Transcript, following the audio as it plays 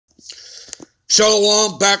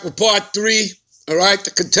Shalom, back with part 3, all right, the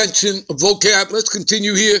contention of vocab. Let's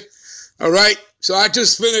continue here, all right. So I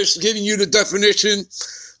just finished giving you the definition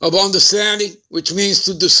of understanding, which means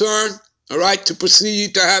to discern, all right, to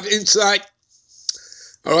perceive, to have insight,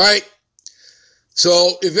 all right.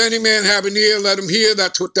 So if any man have an ear, let him hear.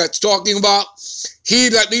 That's what that's talking about. He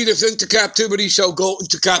that leadeth into captivity shall go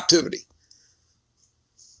into captivity.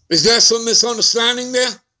 Is there some misunderstanding there?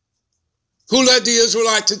 Who led the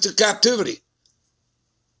Israelites into captivity?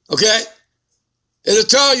 Okay? It'll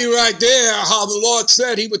tell you right there how the Lord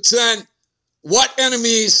said he would send what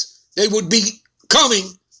enemies they would be coming.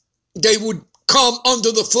 They would come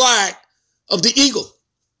under the flag of the eagle.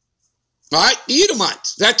 All right? The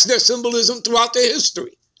Edomites. That's their symbolism throughout their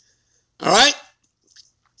history. All right?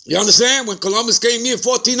 You understand? When Columbus came here in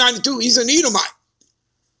 1492, he's an Edomite.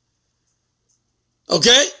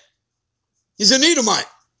 Okay? He's an Edomite.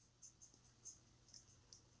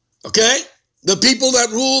 Okay? The people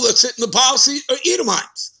that rule, that sit in the power seat are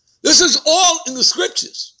Edomites. This is all in the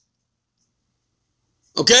scriptures.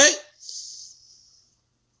 Okay?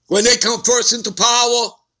 When they come first into power,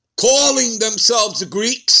 calling themselves the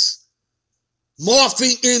Greeks,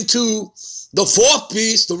 morphing into the fourth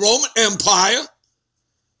beast, the Roman Empire,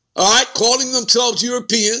 all right, calling themselves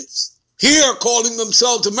Europeans, here calling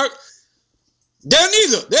themselves Americans. They're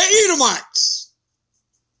neither. They're Edomites.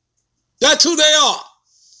 That's who they are.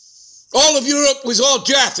 All of Europe was all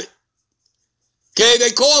Japhet. Okay,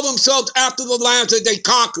 they call themselves after the lands that they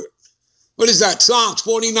conquered. What is that? Psalms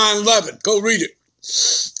 49:11. Go read it.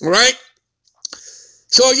 All right?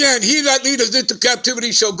 So again, he that leadeth into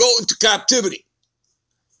captivity shall go into captivity.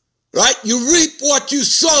 Right? You reap what you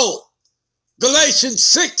sow. Galatians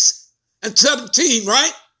 6:17,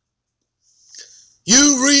 right?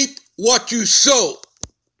 You reap what you sow.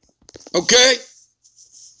 Okay?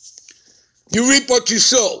 You reap what you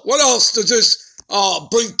sow. What else does this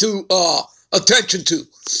bring to attention to?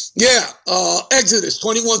 Yeah, Exodus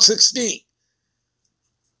 21:16.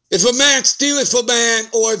 If a man stealeth a man,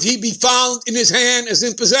 or if he be found in his hand as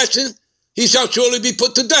in possession, he shall surely be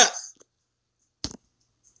put to death.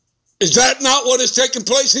 Is that not what is taking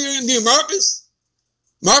place here in the Americas?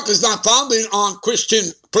 America is not founded on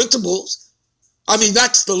Christian principles. I mean,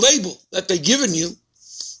 that's the label that they're giving you.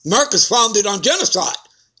 America is founded on genocide,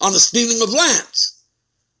 on the stealing of lands,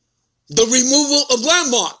 the removal of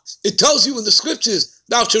landmarks. It tells you in the scriptures,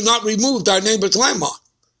 thou shalt not remove thy neighbor's landmark.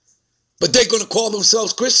 But they're going to call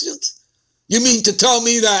themselves Christians? You mean to tell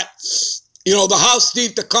me that, you know, the house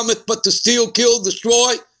thief that cometh but to steal, kill,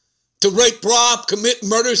 destroy, to rape, rob, commit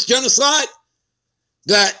murderous genocide,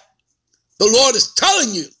 that the Lord is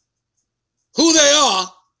telling you who they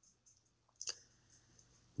are,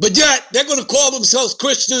 but yet they're going to call themselves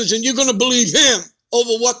Christians and you're going to believe him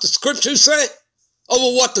over what the scriptures say,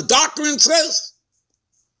 over what the doctrine says?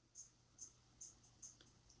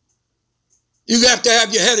 You have to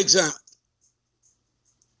have your head examined.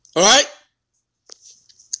 All right?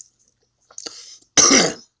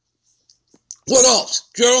 What else?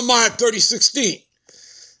 Jeremiah 30:16.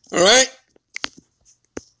 All right?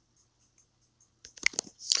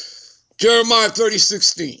 Jeremiah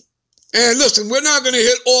 30:16. And listen, we're not going to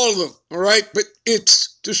hit all of them, all right? But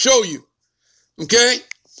it's to show you. Okay?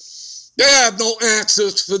 They have no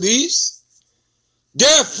answers for these.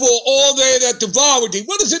 Therefore, all they that devour thee.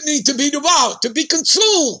 What does it mean to be devoured? To be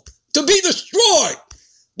consumed. To be destroyed.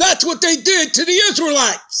 That's what they did to the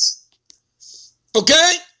Israelites.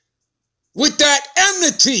 Okay? With that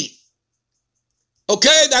enmity.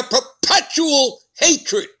 Okay? That perpetual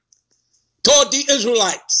hatred toward the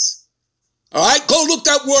Israelites. All right? Go look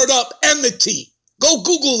that word up. Enmity. Go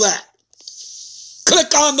Google that.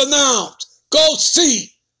 Click on the nouns. Go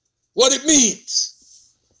see what it means.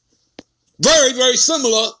 Very, very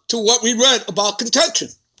similar to what we read about contention.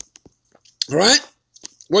 All right?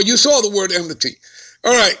 Well, you saw the word enmity.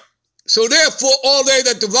 All right. So therefore, all they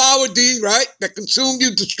that devoured thee, right, that consumed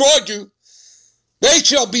you, destroyed you, they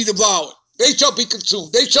shall be devoured. They shall be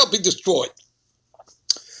consumed. They shall be destroyed.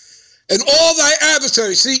 And all thy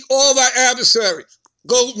adversaries, see, all thy adversaries.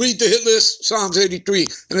 Go read the hit list, Psalms 83,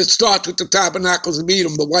 and it starts with the tabernacles of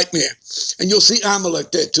Edom, the white man. And you'll see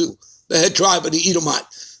Amalek there too, the head tribe of the Edomite,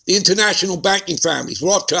 the international banking families,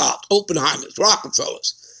 Rothschild, Oppenheimers,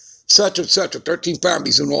 Rockefellers, etc., 13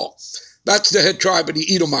 families in all. That's the head tribe of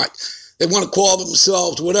the Edomite. They want to call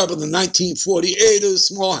themselves whatever, the 1948ers,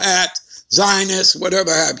 small hat, Zionists,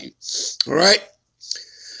 whatever have you. All right?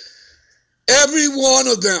 Every one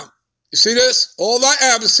of them, you see this? All thy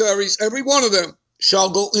adversaries, every one of them,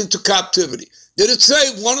 shall go into captivity. Did it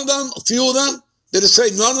say one of them, a few of them? Did it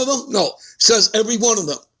say none of them? No. It says every one of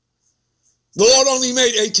them. The Lord only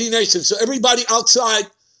made 18 nations. So everybody outside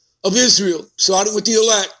of Israel, starting with the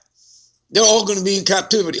elect, they're all going to be in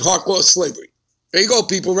captivity, hardcore slavery. There you go,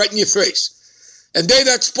 people, right in your face. And they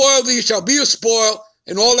that spoil thee shall be a spoil,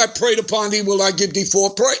 and all that preyed upon thee will I give thee for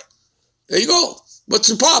a prey. There you go. What's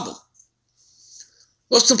the problem?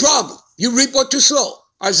 What's the problem? You reap what you sow.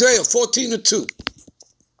 Isaiah 14:2.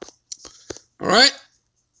 All right?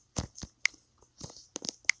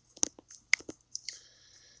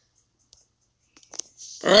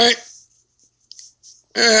 All right?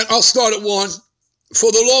 And I'll start at 1.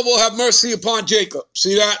 For the Lord will have mercy upon Jacob.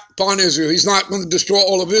 See that? Upon Israel. He's not going to destroy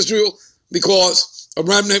all of Israel because a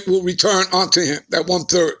remnant will return unto him. That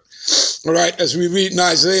 1/3. All right? As we read in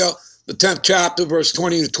Isaiah, the 10th chapter, verse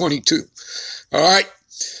 20 to 22. All right?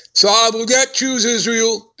 So I will choose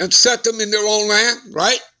Israel and set them in their own land.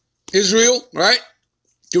 Right? Israel. Right?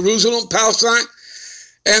 Jerusalem, Palestine.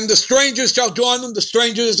 And the strangers shall join them. The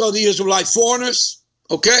strangers are the Israelite foreigners.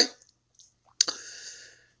 Okay?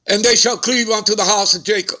 And they shall cleave unto the house of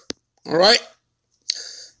Jacob. All right?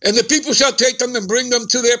 And the people shall take them and bring them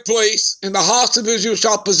to their place, and the house of Israel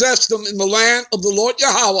shall possess them in the land of the Lord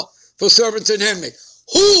Yahweh for servants and handmaids.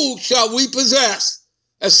 Who shall we possess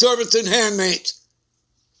as servants and handmaids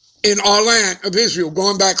in our land of Israel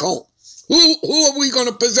going back home? Who are we going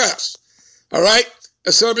to possess? All right?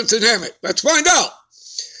 As servants and handmaids. Let's find out.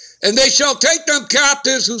 And they shall take them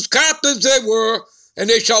captives, whose captives they were, and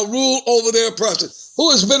they shall rule over their oppressors. Who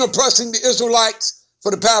has been oppressing the Israelites for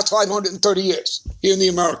the past 530 years here in the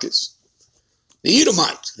Americas? The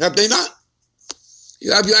Edomites, have they not?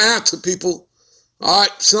 You have your answer, people. All right,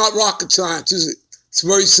 it's not rocket science, is it? It's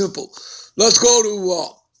very simple. Let's go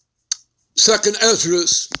to 2nd Ezra,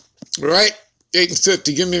 right?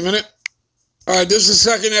 8:50. Give me a minute. All right, this is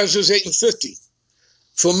 2nd Ezra 8:50.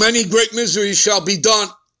 For many great miseries shall be done,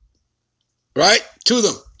 right? To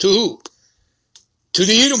them. To who? To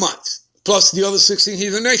the Edomites, plus the other 16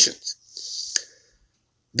 heathen nations,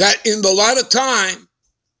 that in the latter time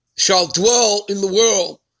shall dwell in the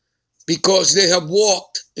world because they have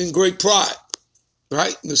walked in great pride.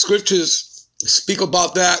 Right? And the scriptures speak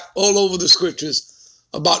about that all over the scriptures,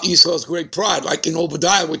 about Esau's great pride, like in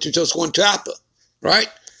Obadiah, which is just one chapter. Right?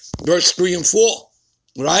 Verse 3 and 4.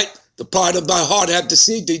 Right? The pride of thy heart hath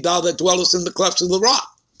deceived thee, thou that dwellest in the clefts of the rock.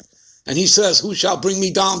 And he says, who shall bring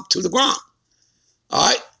me down to the ground? All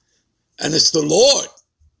right? And it's the Lord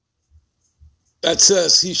that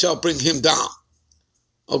says he shall bring him down.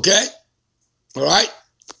 Okay? All right?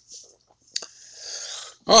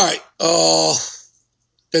 All right.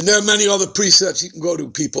 And there are many other precepts you can go to,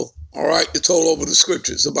 people. All right? It's all over the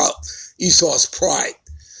scriptures about Esau's pride.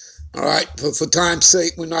 All right? For time's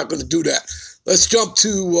sake, we're not going to do that. Let's jump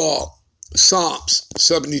to Psalms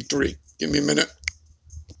 73. Give me a minute.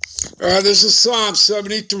 All right, this is Psalm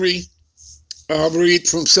 73. I'll read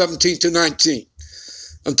from 17 to 19.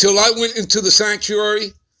 Until I went into the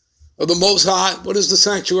sanctuary of the Most High. What is the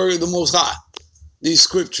sanctuary of the Most High? These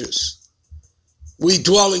scriptures. We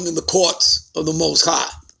dwelling in the courts of the Most High.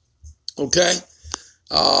 Okay?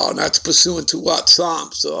 That's pursuant to what?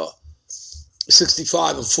 Psalms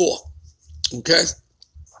 65 and 4. Okay?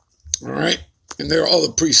 All right? And there are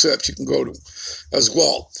other precepts you can go to as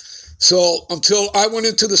well. So, until I went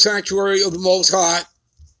into the sanctuary of the Most High,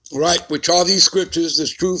 right, which are these scriptures, this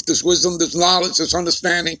truth, this wisdom, this knowledge, this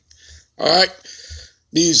understanding, all right,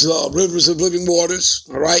 these rivers of living waters,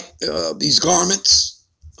 all right, these garments,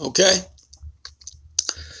 okay,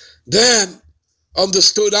 then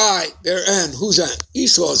understood I their end. Whose end?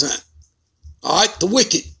 Esau's end. All right, the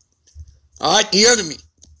wicked, all right, the enemy,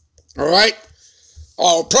 all right,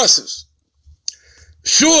 our oppressors.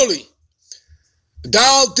 Surely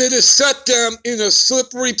thou didst set them in a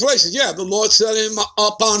slippery places. Yeah, the Lord set him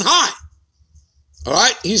up on high. All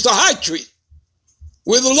right? He's the high tree.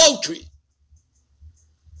 We're the low tree.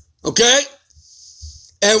 Okay?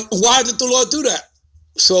 And why did the Lord do that?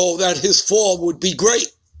 So that his fall would be great.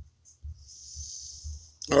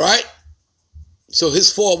 All right? So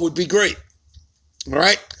his fall would be great. All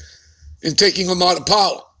right? In taking him out of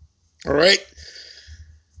power. All right?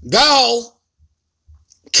 Thou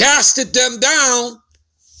casted them down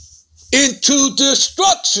into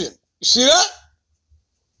destruction. You see that?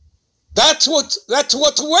 That's what's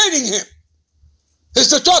awaiting him. His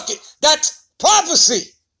destruction. That's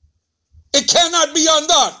prophecy. It cannot be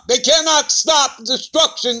undone. They cannot stop the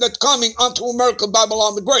destruction that's coming unto America,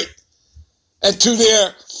 Babylon the Great, and to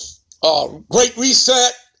their Great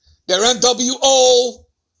Reset, their NWO.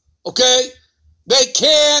 Okay, they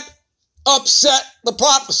can't upset the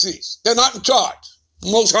prophecies. They're not in charge.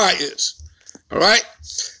 Most High is. All right?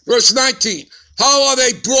 Verse 19. How are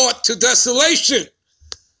they brought to desolation?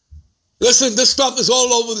 Listen, this stuff is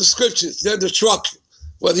all over the scriptures. They're destruction.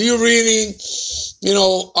 Whether you're reading,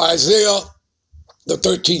 Isaiah, the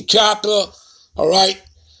 13th chapter, all right?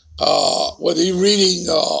 Whether you're reading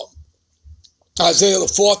Isaiah, the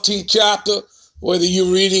 14th chapter, whether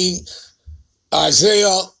you're reading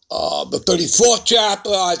Isaiah, the 34th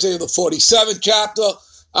chapter, Isaiah, the 47th chapter,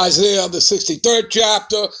 Isaiah, the 63rd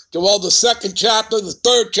chapter, Joel, the 2nd chapter, the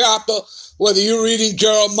 3rd chapter, whether you're reading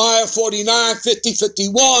Jeremiah 49, 50,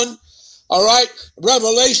 51, all right,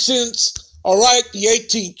 Revelations, all right, the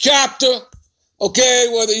 18th chapter, okay,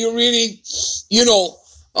 whether you're reading,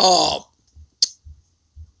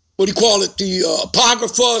 the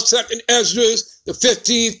Apocrypha, 2nd Esdras, the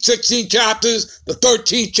 15th, 16th chapters, the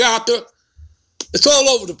 13th chapter. It's all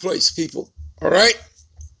over the place, people, all right?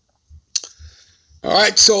 All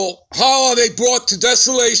right, so how are they brought to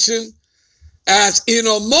desolation? As in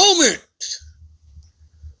a moment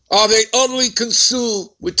are they utterly consumed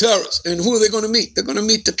with terrors. And who are they going to meet? They're going to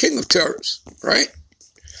meet the king of terrors, right?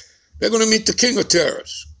 They're going to meet the king of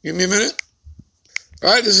terrors. Give me a minute.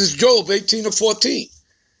 All right, this is Job 18-14.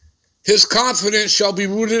 His confidence shall be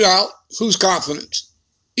rooted out. Whose confidence?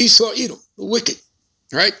 Esau, Edom, the wicked,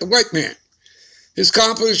 right? The white man. His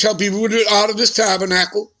confidence shall be rooted out of his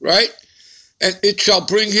tabernacle, right? And it shall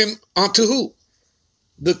bring him unto who?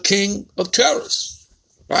 The king of terrors,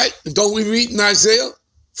 right? And don't we read in Isaiah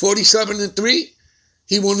 47:3?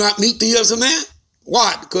 He will not meet thee as a man.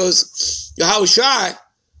 Why? Because Yahushua,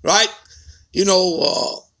 right? The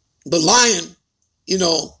lion,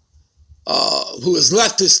 who has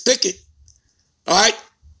left his thicket, right?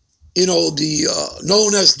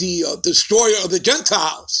 Known as the destroyer of the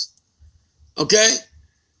Gentiles, okay?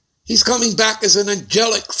 He's coming back as an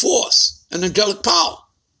angelic force, an angelic power.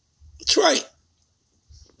 That's right.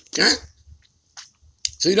 Okay?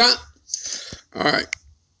 See that? All right.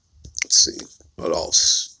 Let's see. What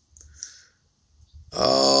else?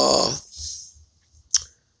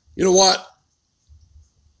 You know what?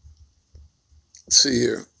 Let's see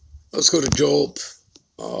here. Let's go to Job.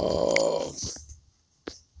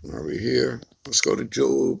 Where are we here? Let's go to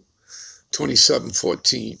Job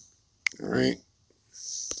 27:14. All right.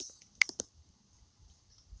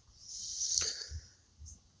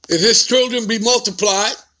 If his children be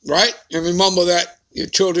multiplied, right? And remember that your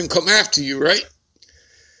children come after you, right?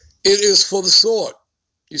 It is for the sword,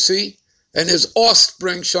 you see? And his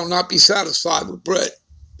offspring shall not be satisfied with bread.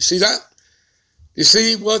 You see that? You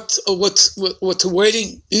see what's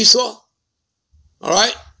awaiting Esau? All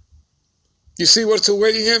right? You see what's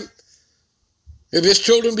awaiting him? If his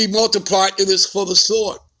children be multiplied, it is for the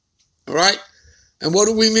sword. All right? And what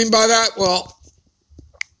do we mean by that? Well,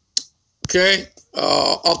 okay,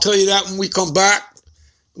 I'll tell you that when we come back.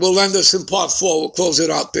 We'll end this in part 4. We'll close it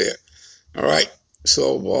out there. All right?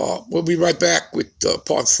 So we'll be right back with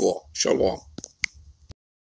part 4. Shalom.